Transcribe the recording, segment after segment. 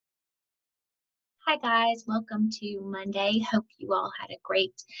Hi guys, welcome to Monday. Hope you all had a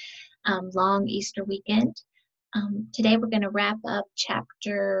great long Easter weekend. Today we're going to wrap up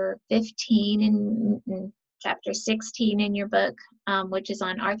chapter 15 and chapter 16 in your book, which is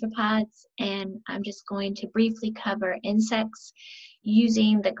on arthropods, and I'm just going to briefly cover insects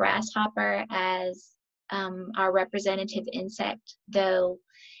using the grasshopper as our representative insect, though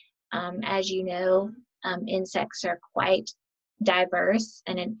as you know, insects are quite diverse,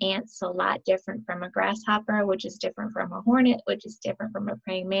 and an ant's a lot different from a grasshopper, which is different from a hornet, which is different from a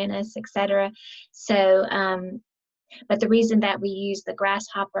praying mantis, etc. So, but the reason that we use the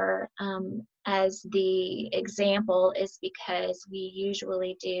grasshopper as the example is because we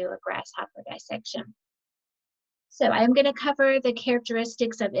usually do a grasshopper dissection. So I'm going to cover the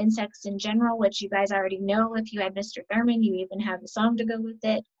characteristics of insects in general, which you guys already know. If you had Mr. Thurman, you even have the song to go with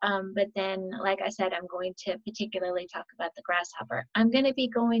it. But then, like I said, I'm going to particularly talk about the grasshopper. I'm going to be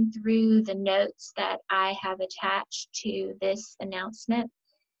going through the notes that I have attached to this announcement.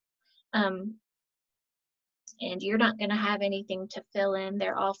 And you're not going to have anything to fill in.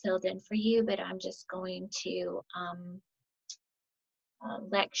 They're all filled in for you, but I'm just going to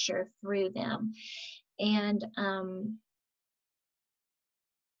lecture through them. And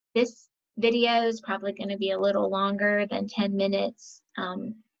this video is probably going to be a little longer than 10 minutes,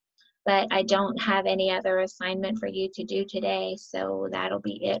 but I don't have any other assignment for you to do today, so that'll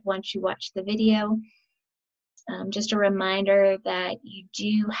be it once you watch the video. Just a reminder that you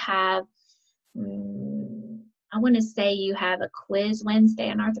do have, I want to say you have a quiz Wednesday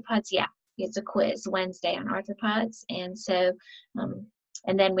on arthropods. Yeah, it's a quiz Wednesday on arthropods, and so,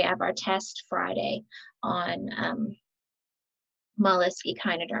 and then we have our test Friday on mollusk,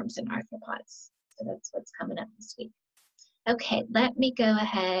 echinoderms, and arthropods. So that's what's coming up this week. Okay, let me go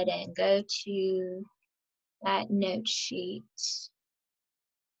ahead and go to that note sheet.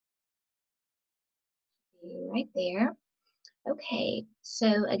 Right there. Okay,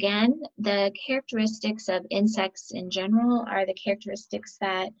 so again, the characteristics of insects in general are the characteristics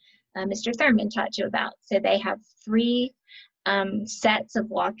that Mr. Thurman taught you about. So they have three sets of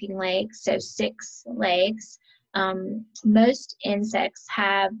walking legs, so 6 legs. Most insects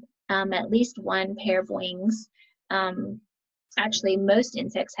have at least one pair of wings. Actually, most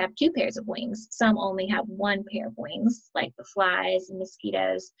insects have 2 pairs of wings. Some only have 1 pair of wings, like the flies and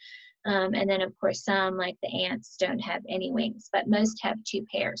mosquitoes. And then, of course, some, like the ants, don't have any wings, but most have 2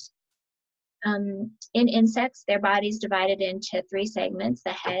 pairs. In insects, their body's divided into 3 segments: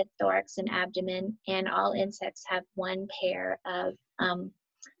 the head, thorax, and abdomen, and all insects have 1 pair of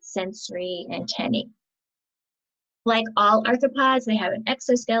sensory antennae. Like all arthropods, they have an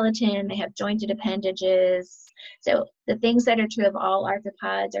exoskeleton, they have jointed appendages. So the things that are true of all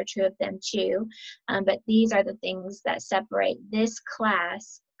arthropods are true of them too, but these are the things that separate this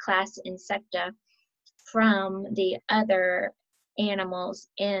class Insecta, from the other animals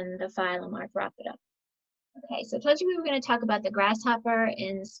in the phylum Arthropoda. Okay, so I told you we were going to talk about the grasshopper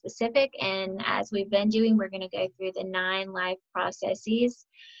in specific, and as we've been doing, we're going to go through the 9 life processes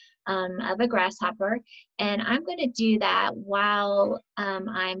of a grasshopper, and I'm going to do that while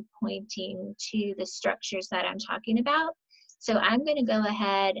I'm pointing to the structures that I'm talking about. So I'm going to go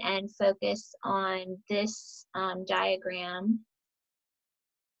ahead and focus on this diagram,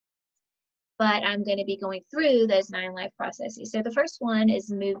 but I'm going to be going through those 9 life processes. So the first one is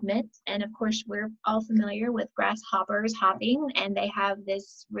movement, and of course we're all familiar with grasshoppers hopping, and they have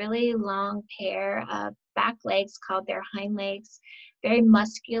this really long pair of back legs called their hind legs, very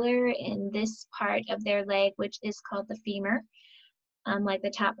muscular in this part of their leg, which is called the femur, like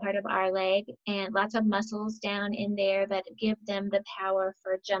the top part of our leg, and lots of muscles down in there that give them the power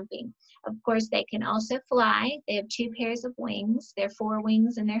for jumping. Of course, they can also fly. They have 2 pairs of wings, their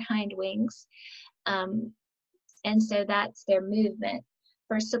forewings and their hind wings, and so that's their movement.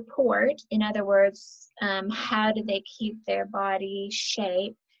 For support, in other words, how do they keep their body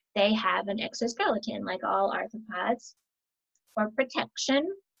shape? They have an exoskeleton, like all arthropods. For protection,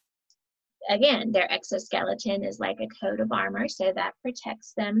 again, their exoskeleton is like a coat of armor, so that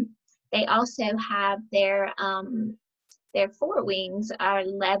protects them. They also have their forewings are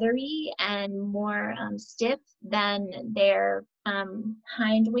leathery and more stiff than their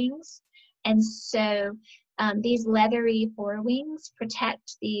hind wings, and so these leathery forewings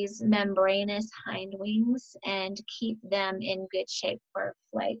protect these membranous hind wings and keep them in good shape for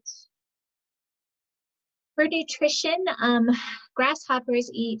flight. For nutrition, grasshoppers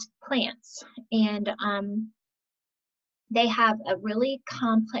eat plants, and they have a really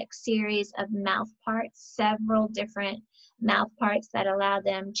complex series of mouth parts, several different mouth parts that allow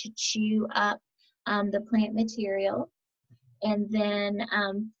them to chew up the plant material. And then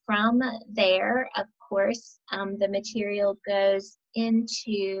from there, of course, the material goes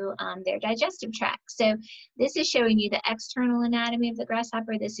into their digestive tract. So this is showing you the external anatomy of the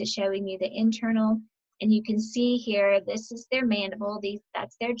grasshopper. This is showing you the internal. And you can see here, this is their mandible,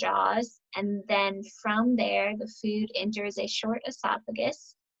 that's their jaws. And then from there, the food enters a short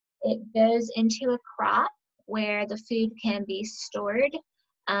esophagus. It goes into a crop where the food can be stored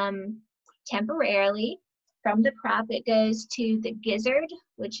temporarily. From the crop, it goes to the gizzard,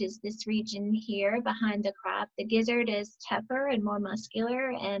 which is this region here behind the crop. The gizzard is tougher and more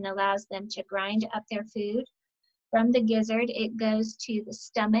muscular and allows them to grind up their food. From the gizzard, it goes to the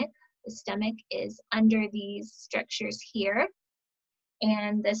stomach. The stomach is under these structures here.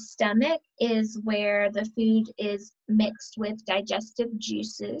 And the stomach is where the food is mixed with digestive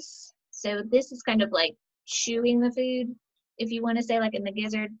juices. So this is kind of like chewing the food, if you want to say, like in the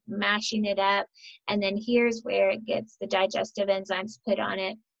gizzard, mashing it up. And then here's where it gets the digestive enzymes put on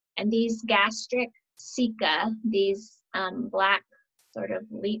it. And these gastric ceca, these black sort of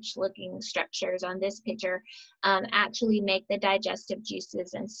leech-looking structures on this picture, actually make the digestive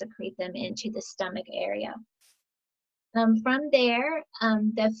juices and secrete them into the stomach area. From there,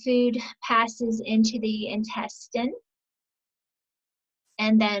 the food passes into the intestine.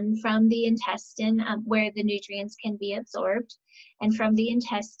 And then from the intestine, where the nutrients can be absorbed. And from the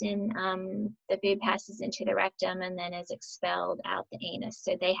intestine, the food passes into the rectum and then is expelled out the anus.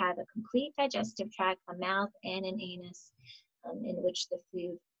 So they have a complete digestive tract, a mouth and an anus in which the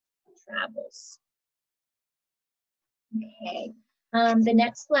food travels. Okay. The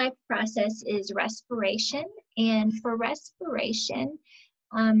next life process is respiration. And for respiration,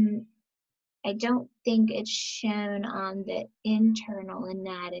 I don't think it's shown on the internal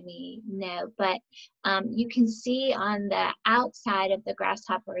anatomy, no, but you can see on the outside of the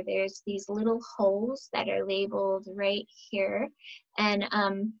grasshopper, there's these little holes that are labeled right here. And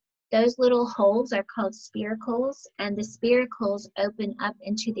those little holes are called spiracles, and the spiracles open up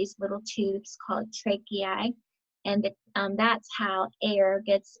into these little tubes called tracheae. And that's how air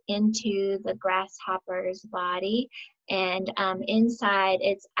gets into the grasshopper's body. And inside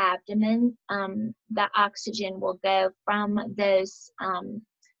its abdomen, the oxygen will go from those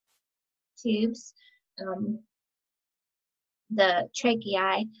tubes, the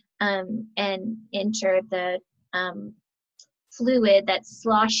tracheae, and enter the fluid that's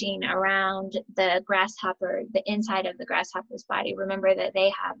sloshing around the grasshopper, the inside of the grasshopper's body. Remember that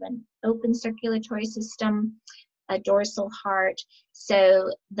they have an open circulatory system, a dorsal heart, so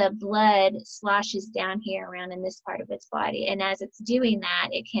the blood sloshes down here around in this part of its body, and as it's doing that,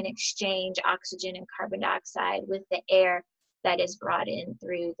 it can exchange oxygen and carbon dioxide with the air that is brought in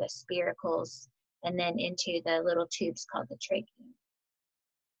through the spiracles and then into the little tubes called the trachea.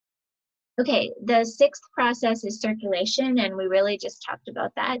 Okay, the sixth process is circulation, and we really just talked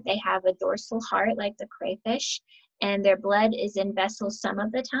about that. They have a dorsal heart like the crayfish, and their blood is in vessels some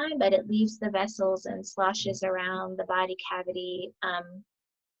of the time, but it leaves the vessels and sloshes around the body cavity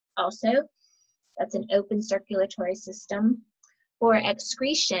also. That's an open circulatory system. For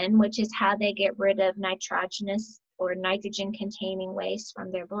excretion, which is how they get rid of nitrogenous or nitrogen-containing waste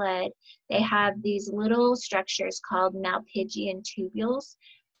from their blood, they have these little structures called Malpighian tubules.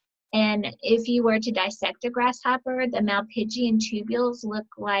 And if you were to dissect a grasshopper, the Malpighian tubules look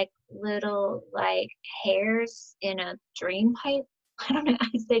like little hairs in a drain pipe. I don't know,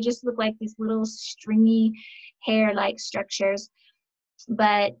 they just look like these little stringy hair-like structures.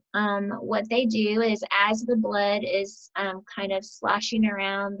 But what they do is, as the blood is kind of sloshing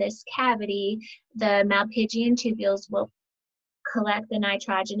around this cavity, the Malpighian tubules will collect the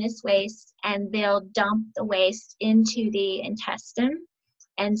nitrogenous waste and they'll dump the waste into the intestine.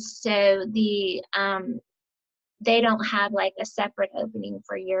 And so they don't have like a separate opening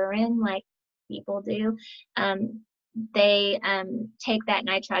for urine like people do. They take that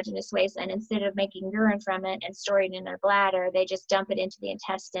nitrogenous waste, and instead of making urine from it and storing it in their bladder, they just dump it into the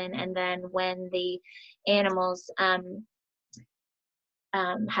intestine. And then when the animals have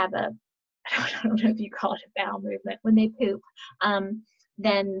a, I don't know if you call it a bowel movement, when they poop,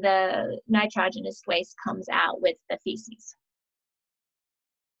 then the nitrogenous waste comes out with the feces.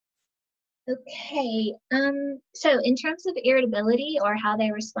 Okay, so in terms of irritability or how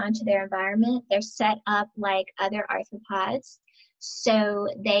they respond to their environment, they're set up like other arthropods. So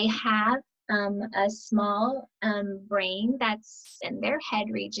they have a small brain that's in their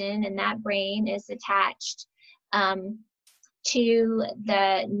head region, and that brain is attached to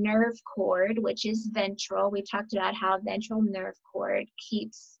the nerve cord, which is ventral. We talked about how ventral nerve cord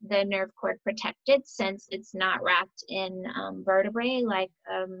keeps the nerve cord protected since it's not wrapped in vertebrae like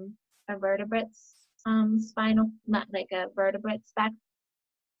a vertebrate's spinal, not like a vertebrate's back.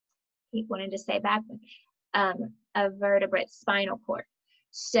 Keep wanting to say back, a vertebrate's spinal cord.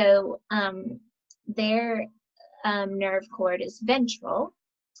 So their nerve cord is ventral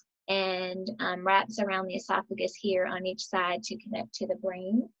and wraps around the esophagus here on each side to connect to the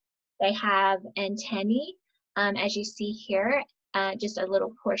brain. They have antennae, as you see here, just a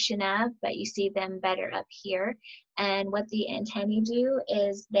little portion of, but you see them better up here. And what the antennae do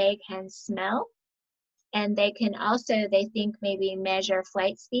is they can smell, and they can also, they think, maybe measure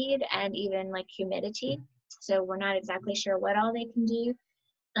flight speed and even like humidity. So we're not exactly sure what all they can do.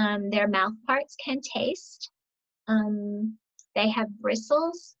 Their mouth parts can taste. They have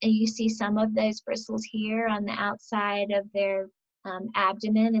bristles, and you see some of those bristles here on the outside of their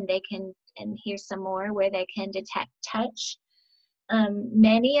abdomen, and they can, and here's some more where they can detect touch.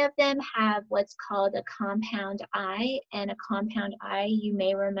 Many of them have what's called a compound eye, and a compound eye, you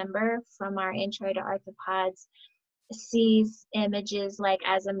may remember from our intro to arthropods, sees images like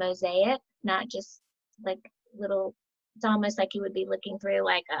as a mosaic, not just like little, it's almost like you would be looking through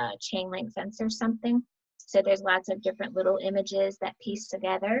like a chain link fence or something. So there's lots of different little images that piece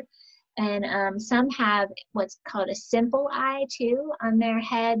together. And some have what's called a simple eye too on their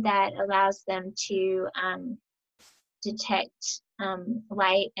head that allows them to detect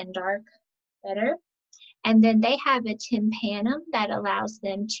light and dark better. And then they have a tympanum that allows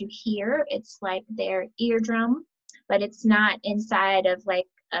them to hear. It's like their eardrum, but it's not inside of like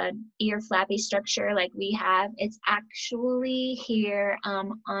a ear flappy structure like we have. It's actually here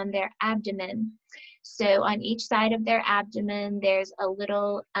on their abdomen. So on each side of their abdomen, there's a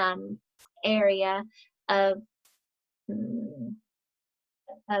little area of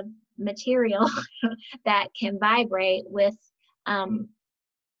material that can vibrate with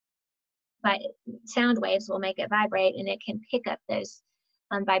by sound waves will make it vibrate, and it can pick up those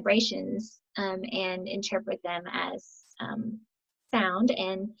vibrations and interpret them as sound,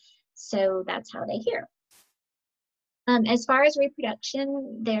 and so that's how they hear. As far as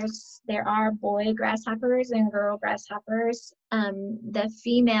reproduction, there are boy grasshoppers and girl grasshoppers. The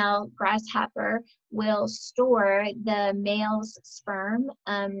female grasshopper will store the male's sperm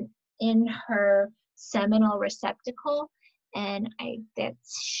in her seminal receptacle, and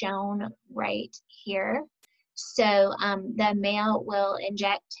that's shown right here. So the male will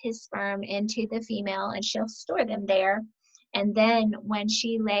inject his sperm into the female, and she'll store them there. And then when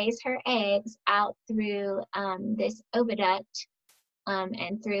she lays her eggs out through this oviduct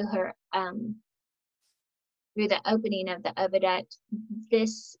and through her through the opening of the oviduct,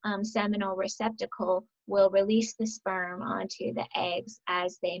 this seminal receptacle will release the sperm onto the eggs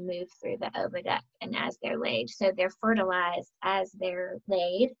as they move through the oviduct and as they're laid. So they're fertilized as they're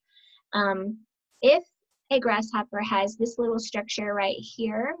laid. If a grasshopper has this little structure right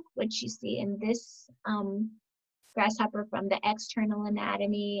here, which you see in this grasshopper from the external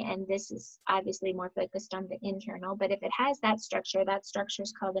anatomy, and this is obviously more focused on the internal, but if it has that structure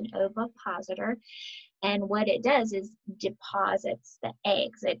is called an ovipositor. And what it does is deposits the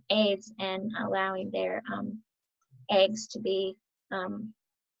eggs. It aids in allowing their eggs to be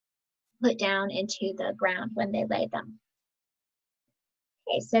put down into the ground when they lay them.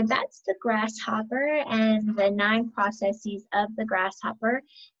 Okay, so that's the grasshopper and the 9 processes of the grasshopper.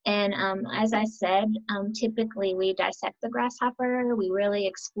 And as I said, typically we dissect the grasshopper. We really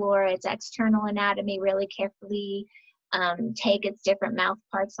explore its external anatomy really carefully, take its different mouth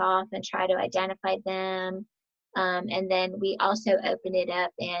parts off and try to identify them. And then we also open it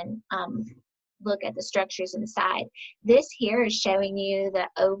up and look at the structures inside. This here is showing you the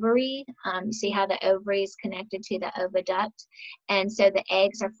ovary. You see how the ovary is connected to the oviduct, and so the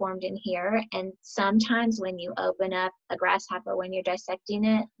eggs are formed in here. And sometimes when you open up a grasshopper, when you're dissecting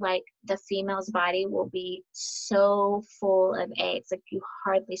it, like the female's body will be so full of eggs, like you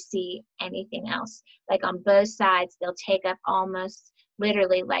hardly see anything else. Like on both sides, they'll take up almost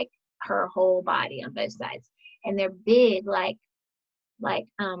literally like her whole body on both sides, and they're big, like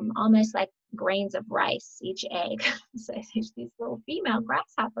almost like grains of rice, each egg. So these little female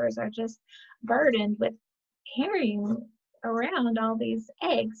grasshoppers are just burdened with carrying around all these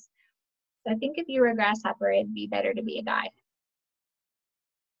eggs. So I think if you were a grasshopper, it'd be better to be a guy.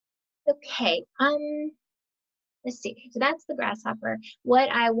 Okay, let's see. So that's the grasshopper. What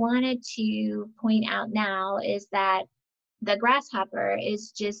I wanted to point out now is that the grasshopper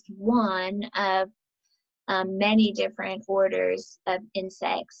is just one of many different orders of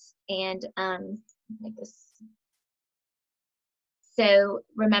insects, and like this. So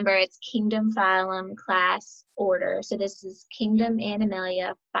remember, it's kingdom, phylum, class, order. So this is kingdom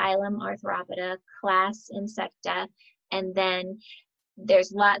Animalia, phylum Arthropoda, class Insecta, and then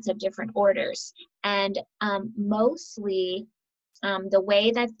there's lots of different orders. And mostly the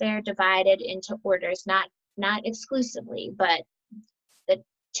way that they're divided into orders, not exclusively, but the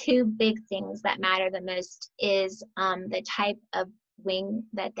two big things that matter the most is the type of wing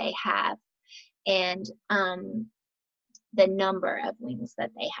that they have and the number of wings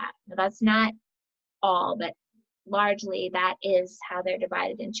that they have. Now, that's not all, but largely that is how they're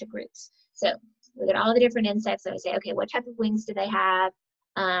divided into groups. So look at all the different insects and we say, okay, what type of wings do they have?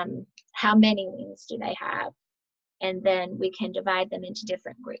 How many wings do they have? And then we can divide them into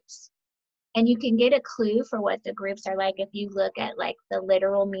different groups. And you can get a clue for what the groups are like if you look at like the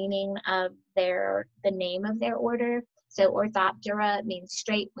literal meaning of the name of their order. So Orthoptera means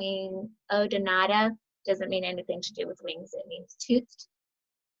straight wing. Odonata doesn't mean anything to do with wings, it means toothed.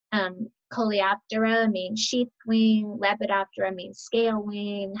 Coleoptera means sheath wing. Lepidoptera means scale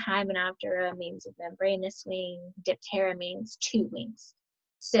wing. Hymenoptera means membranous wing. Diptera means two wings.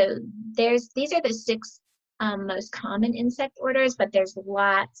 So these are the 6 most common insect orders, but there's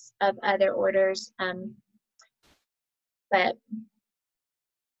lots of other orders.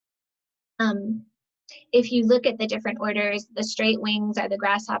 If you look at the different orders, the straight wings are the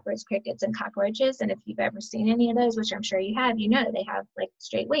grasshoppers, crickets, and cockroaches. And if you've ever seen any of those, which I'm sure you have, you know they have like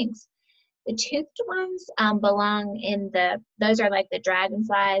straight wings. The toothed ones belong in those are like the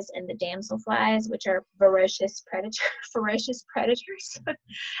dragonflies and the damselflies, which are ferocious predators.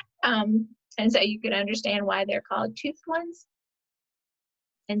 And so you can understand why they're called toothed ones,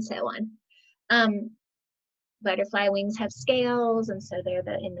 and so on. Butterfly wings have scales, and so they're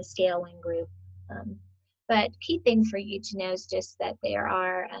in the scale wing group. But key thing for you to know is just that there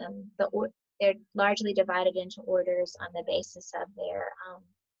are they're largely divided into orders on the basis of their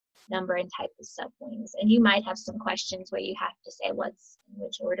number and type of subwings. And you might have some questions where you have to say what's in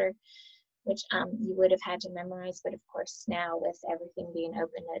which order, which you would have had to memorize, but of course now with everything being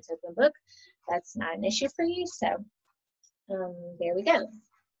open notes, open book, that's not an issue for you. So there we go.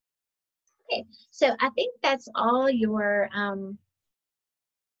 Okay, so I think that's all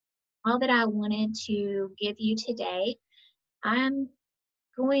all that I wanted to give you today. I'm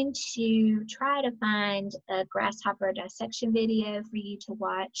going to try to find a grasshopper dissection video for you to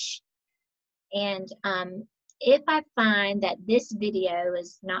watch. And if I find that this video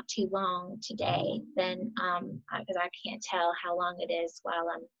is not too long today, then, because I can't tell how long it is while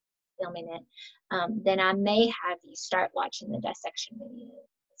I'm filming it, then I may have you start watching the dissection video.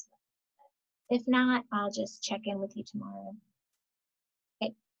 If not, I'll just check in with you tomorrow.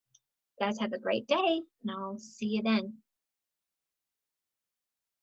 Okay, guys, have a great day, and I'll see you then.